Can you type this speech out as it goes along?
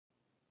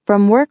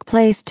From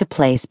workplace to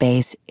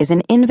Playspace is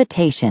an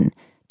invitation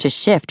to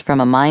shift from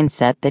a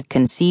mindset that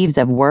conceives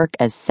of work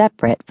as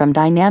separate from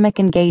dynamic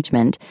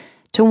engagement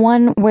to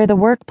one where the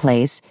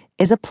workplace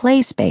is a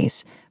play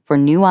space for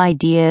new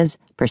ideas,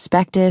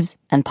 perspectives,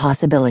 and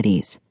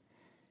possibilities.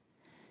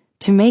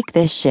 To make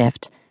this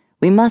shift,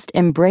 we must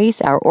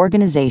embrace our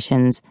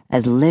organizations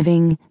as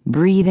living,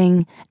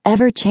 breathing,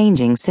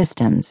 ever-changing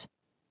systems.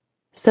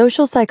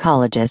 Social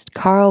psychologist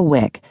Carl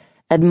Wick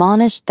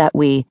admonished that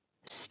we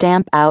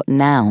stamp out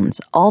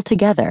nouns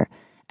altogether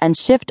and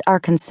shift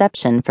our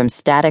conception from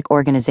static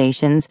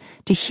organizations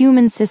to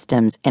human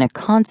systems in a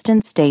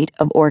constant state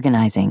of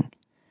organizing.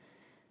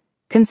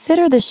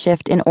 Consider the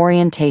shift in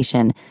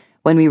orientation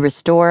when we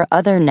restore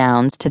other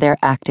nouns to their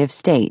active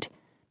state.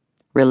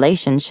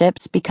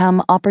 Relationships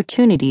become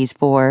opportunities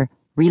for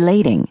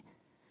relating.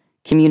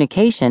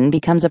 Communication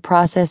becomes a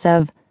process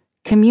of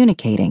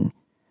communicating.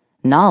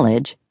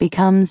 Knowledge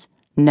becomes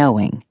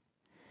knowing.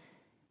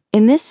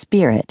 In this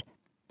spirit,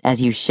 as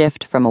you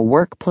shift from a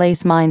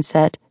workplace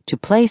mindset to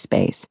play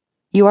space,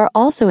 you are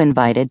also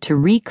invited to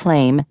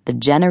reclaim the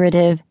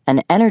generative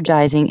and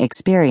energizing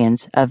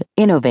experience of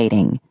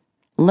innovating,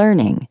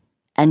 learning,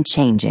 and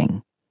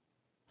changing.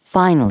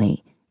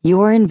 Finally, you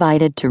are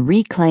invited to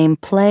reclaim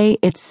play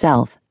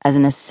itself as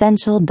an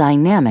essential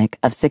dynamic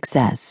of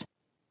success.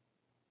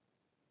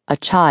 A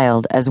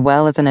child, as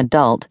well as an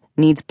adult,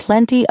 needs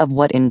plenty of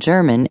what in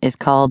German is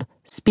called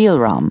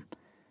Spielraum.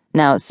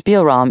 Now,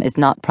 Spielraum is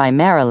not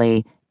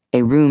primarily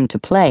a room to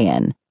play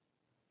in.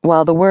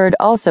 While the word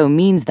also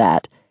means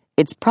that,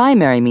 its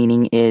primary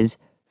meaning is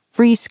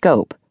free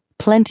scope,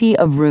 plenty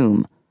of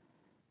room,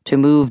 to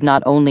move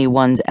not only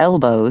one's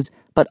elbows,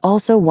 but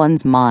also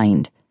one's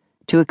mind,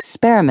 to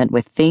experiment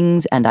with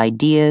things and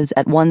ideas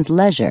at one's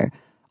leisure,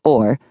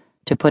 or,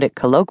 to put it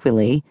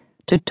colloquially,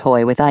 to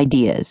toy with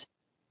ideas.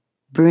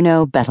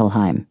 Bruno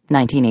Bettelheim,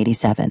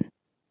 1987.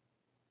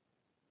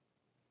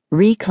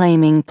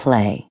 Reclaiming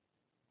play.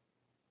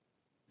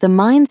 The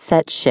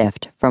mindset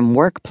shift from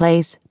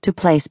workplace to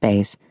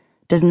playspace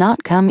does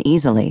not come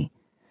easily.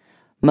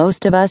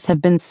 Most of us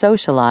have been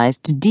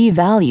socialized to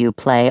devalue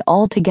play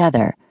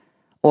altogether,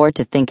 or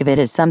to think of it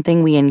as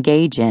something we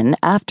engage in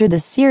after the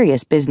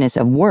serious business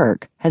of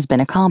work has been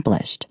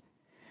accomplished.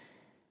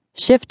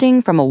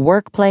 Shifting from a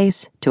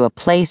workplace to a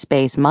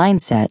playspace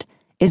mindset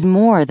is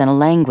more than a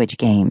language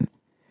game.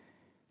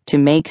 To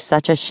make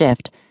such a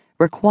shift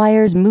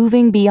requires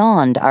moving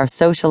beyond our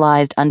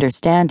socialized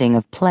understanding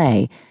of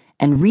play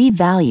and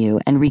revalue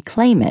and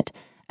reclaim it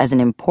as an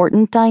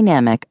important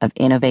dynamic of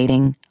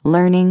innovating,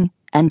 learning,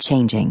 and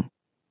changing.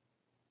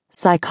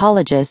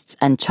 Psychologists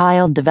and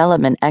child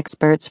development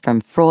experts from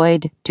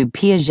Freud to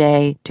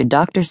Piaget to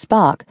Dr.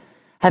 Spock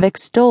have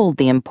extolled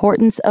the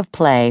importance of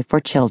play for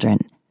children.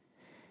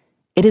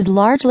 It is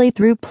largely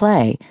through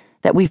play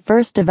that we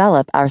first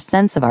develop our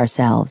sense of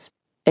ourselves,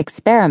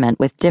 experiment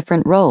with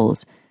different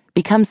roles,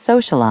 become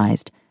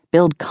socialized,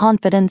 build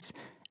confidence,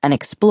 and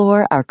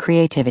explore our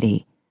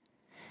creativity.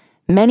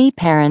 Many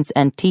parents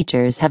and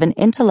teachers have an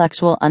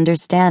intellectual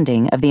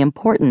understanding of the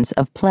importance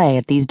of play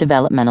at these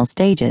developmental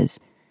stages,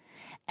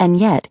 and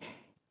yet,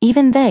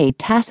 even they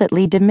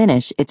tacitly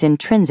diminish its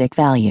intrinsic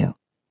value.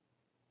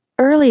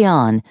 Early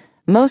on,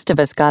 most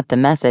of us got the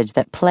message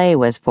that play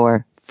was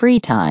for free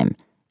time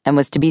and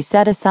was to be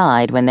set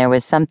aside when there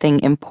was something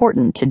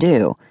important to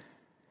do.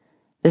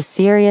 The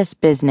serious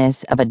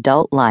business of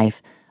adult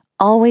life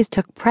always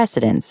took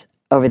precedence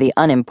over the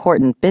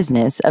unimportant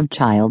business of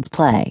child's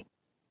play.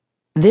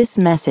 This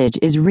message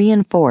is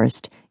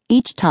reinforced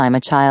each time a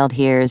child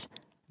hears,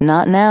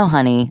 "Not now,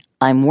 honey,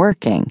 I'm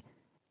working,"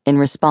 in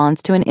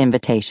response to an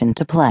invitation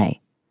to play.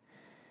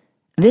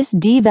 This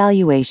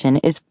devaluation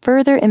is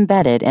further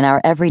embedded in our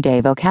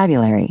everyday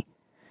vocabulary.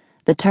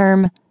 The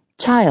term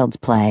child's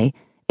play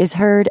is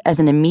heard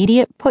as an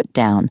immediate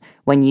put-down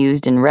when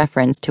used in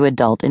reference to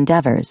adult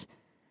endeavors.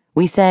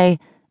 We say,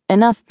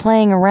 "Enough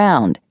playing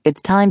around,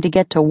 it's time to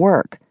get to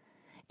work,"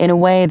 in a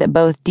way that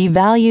both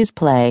devalues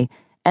play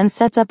and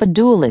sets up a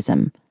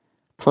dualism.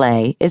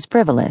 Play is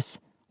frivolous,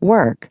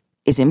 work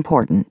is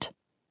important.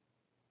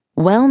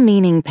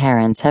 Well-meaning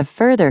parents have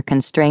further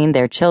constrained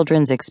their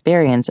children's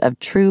experience of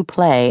true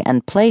play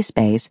and play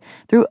space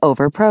through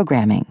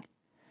overprogramming.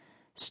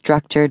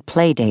 Structured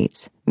play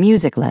dates,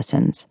 music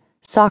lessons,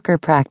 soccer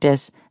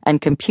practice,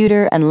 and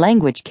computer and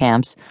language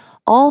camps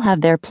all have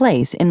their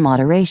place in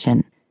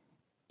moderation.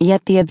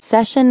 Yet the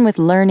obsession with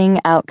learning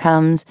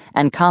outcomes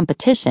and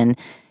competition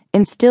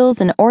instills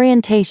an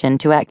orientation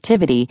to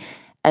activity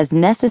as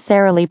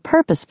necessarily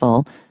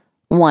purposeful,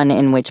 one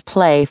in which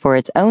play for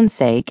its own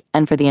sake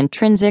and for the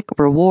intrinsic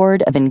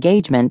reward of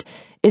engagement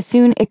is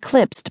soon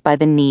eclipsed by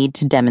the need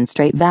to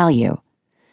demonstrate value.